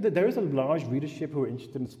 Maybe. I know that there is a large readership who are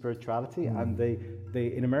interested in spirituality, and they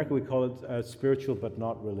in America we call it spiritual but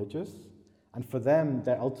not religious. And for them,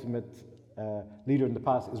 their ultimate leader in the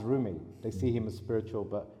past is Rumi. They see him as spiritual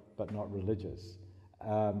but not religious.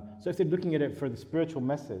 So if they're looking at it for the spiritual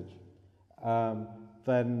message,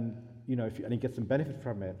 then and he gets some benefit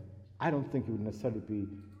from it, I don't think he would necessarily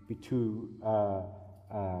be too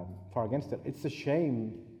far against it. It's a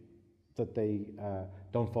shame that they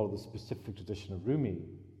don't follow the specific tradition of Rumi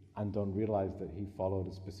and don't realize that he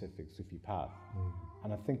followed a specific Sufi path.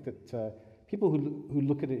 And I think that people who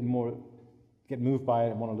look at it get moved by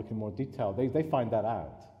it and want to look in more detail, they find that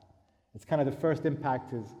out. It's kind of the first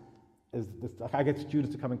impact is this, like I get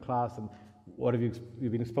students to come in class, and what have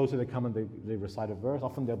you've been exposed to? They come and they recite a verse.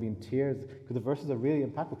 Often they'll be in tears because the verses are really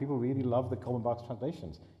impactful. People really love the Coleman Barks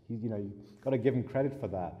translations. You've got to give him credit for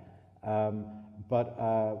that. But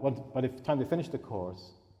by the time they finish the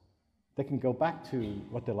course, they can go back to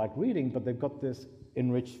what they like reading, but they've got this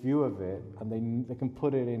enriched view of it, and they can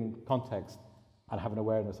put it in context and have an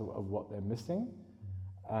awareness of what they're missing.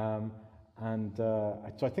 So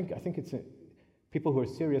I think it's people who are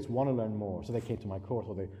serious want to learn more, so they came to my course,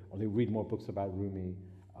 or they read more books about Rumi,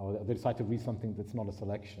 or they decide to read something that's not a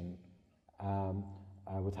selection,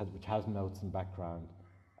 which has notes and background.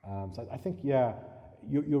 So I think, yeah,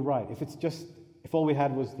 you're right. If all we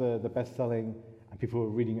had was the best-selling and people were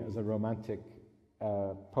reading it as a romantic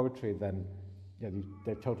poetry, then yeah,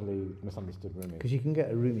 they totally misunderstood Rumi. Because you can get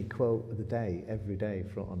a Rumi quote of the day every day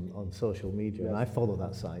on social media, and I follow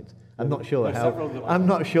that site. I'm not sure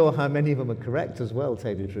how many of them are correct as well, to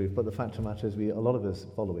tell you the truth. But the fact of the matter is, a lot of us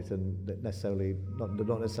follow it and don't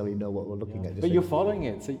necessarily know what we're looking at. But you're following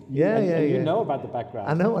it, so you know about the background.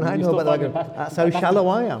 I know, and I know about the background. That's how shallow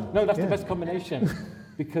I am. No, that's the best combination,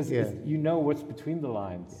 because you know what's between the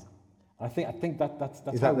lines. I think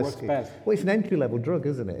that's how it works best. Well, it's an entry-level drug,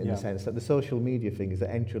 isn't it, in the sense that the social media thing is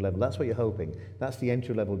the entry-level. That's what you're hoping. That's the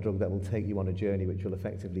entry-level drug that will take you on a journey which will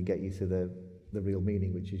effectively get you to the real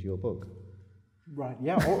meaning, which is your book. Right,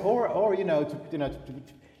 yeah, or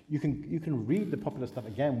you can read the popular stuff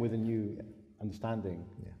again with a new understanding.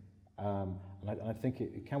 Yeah. And I think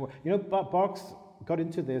it can work. Barks got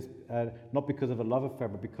into this not because of a love affair,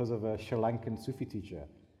 but because of a Sri Lankan Sufi teacher.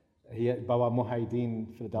 He had Bawa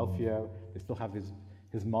Muhyiddin, Philadelphia. They still have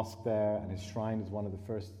his mosque there, and his shrine is one of the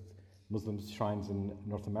first Muslim shrines in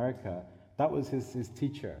North America. That was his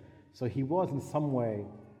teacher. So he was in some way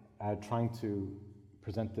trying to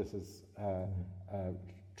present this as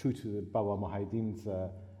true to Bawa Muhyiddin's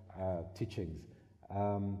teachings.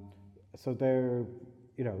 So they're,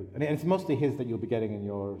 and it's mostly his that you'll be getting in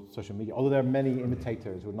your social media. Although there are many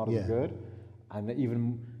imitators who are not as good, and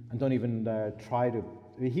don't even try to.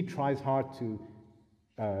 He tries hard to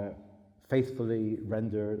faithfully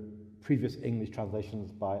render previous English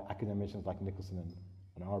translations by academicians like Nicholson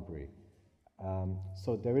and Arbery.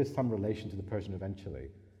 So there is some relation to the Persian eventually.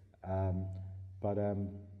 But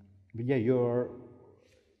yeah,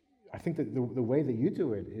 I think that the way that you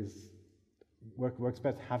do it works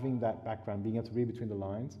best, having that background, being able to read between the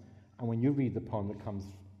lines, and when you read the poem that comes,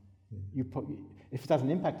 if it has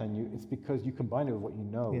an impact on you, it's because you combine it with what you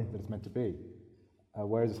know that it's meant to be.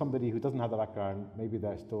 Whereas somebody who doesn't have the background, maybe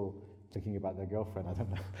they're still thinking about their girlfriend, I don't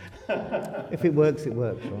know. If it works,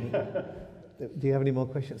 right? Do you have any more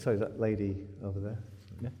questions? Sorry, that lady over there.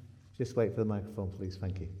 Yeah. Just wait for the microphone, please.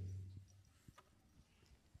 Thank you.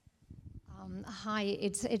 Hi,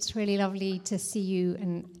 it's really lovely to see you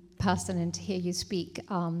in person and to hear you speak.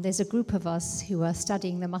 There's a group of us who are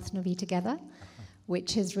studying the Mathnavi together,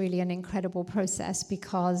 which is really an incredible process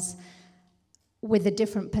because with the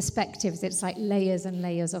different perspectives, it's like layers and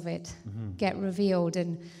layers of it get revealed.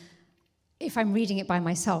 And if I'm reading it by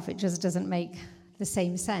myself, it just doesn't make the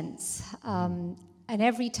same sense. And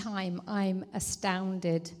every time I'm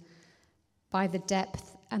astounded by the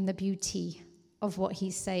depth and the beauty of what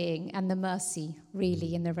he's saying and the mercy,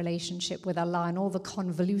 really, in the relationship with Allah and all the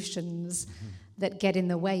convolutions that get in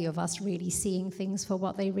the way of us really seeing things for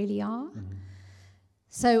what they really are.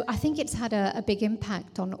 So I think it's had a big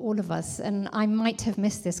impact on all of us, and I might have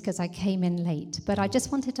missed this because I came in late, but I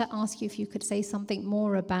just wanted to ask you if you could say something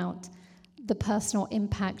more about the personal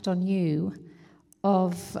impact on you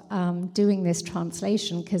of doing this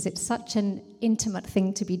translation, because it's such an intimate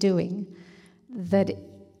thing to be doing that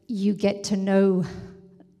you get to know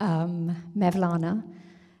Mevlana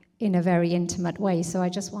in a very intimate way. So I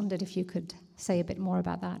just wondered if you could say a bit more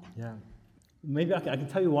about that. Yeah. Maybe I can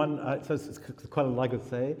tell you one, so it's quite a lot I could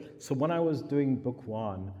say. So when I was doing book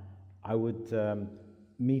one, I would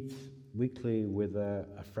meet weekly with a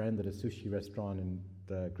friend at a sushi restaurant in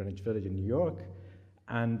the Greenwich Village in New York.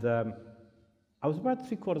 And I was about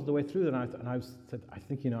 3/4 of the way through, and I said, I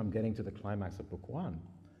think, I'm getting to the climax of book one.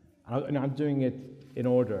 And I'm doing it in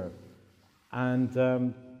order.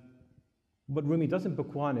 And what Rumi does in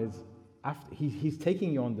book one is, after he's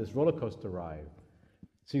taking you on this roller coaster ride.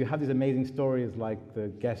 So you have these amazing stories like the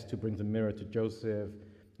guest who brings a mirror to Joseph,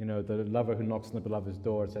 the lover who knocks on the beloved's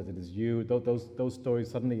door and says it is you. Those stories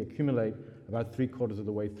suddenly accumulate about 3/4 of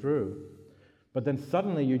the way through. But then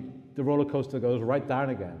suddenly the roller coaster goes right down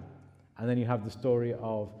again. And then you have the story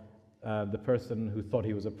of the person who thought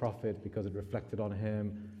he was a prophet because it reflected on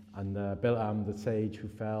him, and Bil'am, the sage who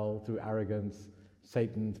fell through arrogance,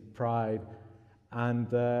 Satan's pride. And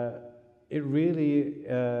it really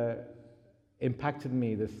impacted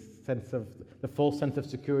me, this sense of the false sense of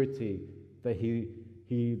security that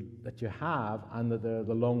that you have, and that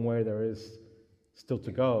the long way there is still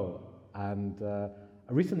to go. And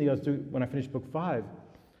Recently, when I finished book 5,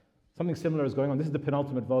 something similar is going on. This is the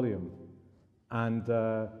penultimate volume, and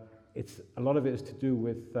a lot of it is to do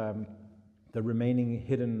with the remaining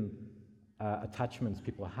hidden attachments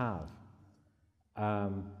people have.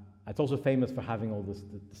 It's also famous for having all the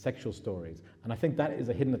sexual stories, and I think that is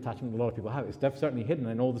a hidden attachment a lot of people have. It's certainly hidden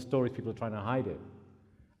in all the stories people are trying to hide it.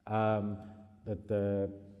 That the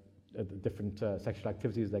different sexual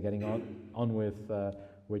activities they're getting on with,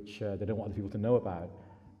 which they don't want other people to know about.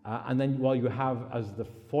 And then while you have as the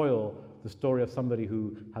foil the story of somebody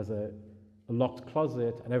who has a locked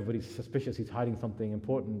closet and everybody's suspicious he's hiding something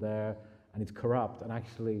important there and he's corrupt, and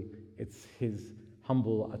actually it's his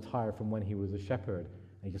humble attire from when he was a shepherd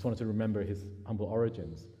and he just wanted to remember his humble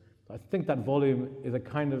origins. So I think that volume is a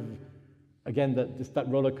kind of, again, that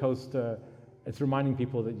roller coaster. It's reminding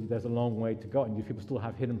people that there's a long way to go and you people still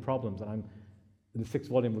have hidden problems, and in the 6th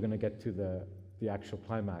volume we're going to get to the actual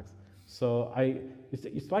climax. So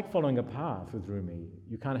it's like following a path with Rumi.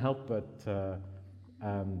 You can't help but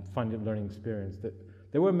find it a learning experience. That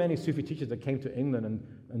there were many Sufi teachers that came to England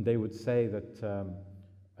and they would say that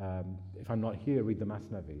if I'm not here, read the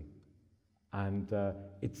Masnavi. And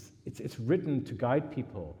it's written to guide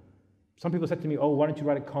people. Some people said to me, oh, why don't you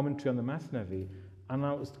write a commentary on the Masnavi? And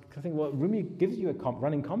I was thinking, well, Rumi gives you a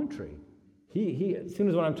running commentary. He as soon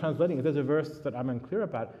as when I'm translating, if there's a verse that I'm unclear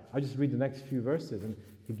about, I just read the next few verses, and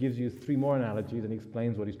he gives you 3 more analogies and he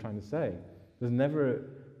explains what he's trying to say. There's never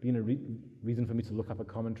been a reason for me to look up a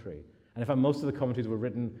commentary. And in fact, most of the commentaries were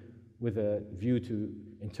written with a view to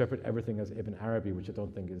interpret everything as Ibn Arabi, which I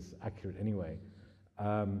don't think is accurate anyway.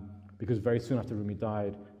 Because very soon after Rumi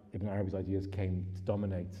died, Ibn Arabi's ideas came to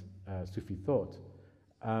dominate Sufi thought.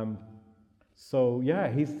 So yeah,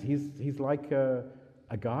 he's like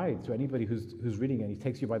a guide to anybody who's reading it. He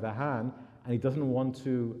takes you by the hand, and he doesn't want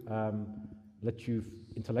to let you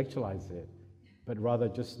intellectualize it, but rather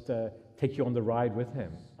just take you on the ride with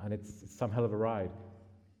him, and it's some hell of a ride.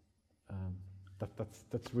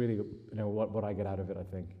 That's really what I get out of it, I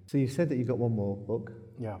think. So you said that you've got one more book.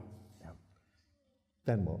 Yeah.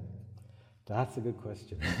 Then what? That's a good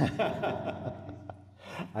question.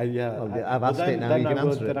 I've asked it now. You can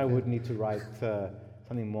answer it. Then I would need to write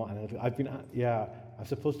something more analytical. I'm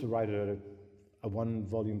supposed to write a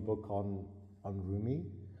 1-volume book on Rumi.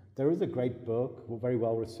 There is a great book, a very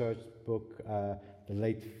well-researched book, the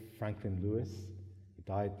late Franklin Lewis. He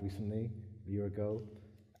died recently, a year ago.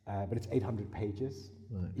 But it's 800 pages.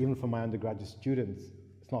 Right. Even for my undergraduate students,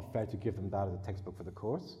 it's not fair to give them that as a textbook for the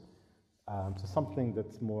course. So something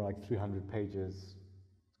that's more like 300 pages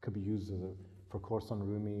could be used for a course on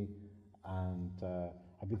Rumi. And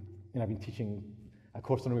I've been teaching a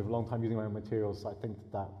course on Rumi for a long time using my own materials. So I think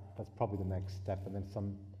that's probably the next step. And then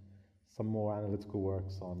some more analytical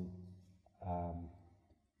works on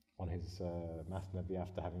his Masnavi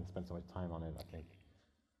after having spent so much time on it, I think.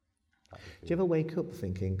 Do you ever wake up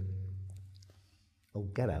thinking, oh,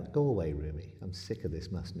 get out, go away, Rumi. I'm sick of this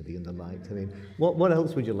Masnavi and the light. I mean, what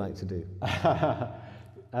else would you like to do?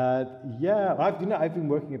 I've been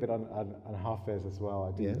working a bit on Hafiz as well.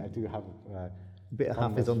 I do have a bit of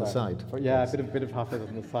Hafiz on the side. A bit of Hafiz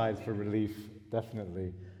on the side for relief,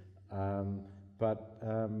 definitely. But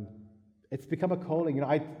it's become a calling.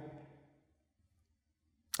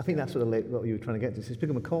 I think that's what you were trying to get to. It's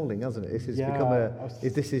become a calling, hasn't it? This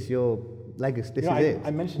is your legacy. This is it. I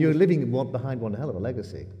mentioned you're living behind one hell of a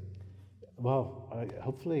legacy. Well,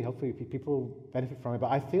 hopefully people benefit from it.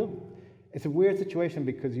 But I feel it's a weird situation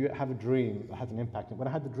because you have a dream that has an impact. When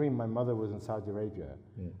I had the dream, my mother was in Saudi Arabia,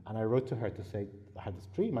 and I wrote to her to say I had this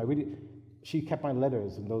dream. She kept my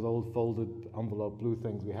letters in those old folded envelope blue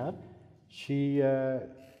things we had.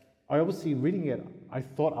 I obviously reading it, I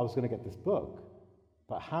thought I was going to get this book.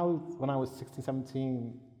 But how, when I was 16,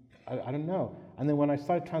 17, I don't know. And then when I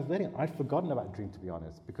started translating, I'd forgotten about Dream, to be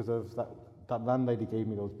honest, because of that landlady gave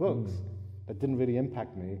me those books that didn't really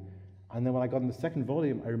impact me. And then when I got in the 2nd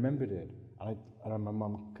volume, I remembered it. And my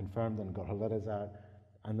mum confirmed and got her letters out.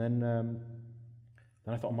 And then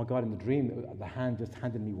I thought, oh my God, in the dream, the hand just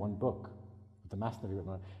handed me 1 book with the Masnavi written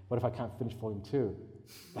on it. What if I can't finish volume 2?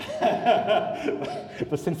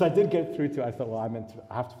 But since I did get through to it, I thought, well, I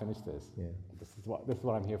have to finish this. Yeah. This is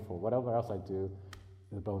what I'm here for. Whatever else I do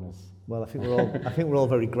is a bonus. Well, I think we're all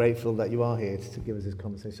very grateful that you are here to give us this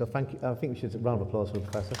conversation. So thank you. I think we should round of applause for the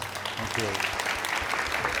Professor. Thank you.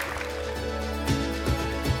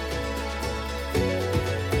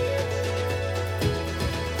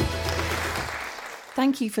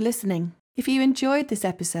 Thank you for listening. If you enjoyed this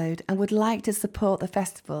episode and would like to support the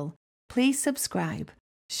festival, please subscribe,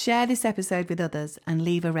 share this episode with others, and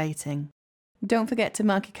leave a rating. Don't forget to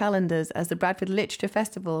mark your calendars as the Bradford Literature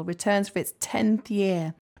Festival returns for its 10th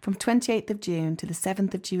year from 28th of June to the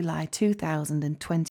 7th of July 2020.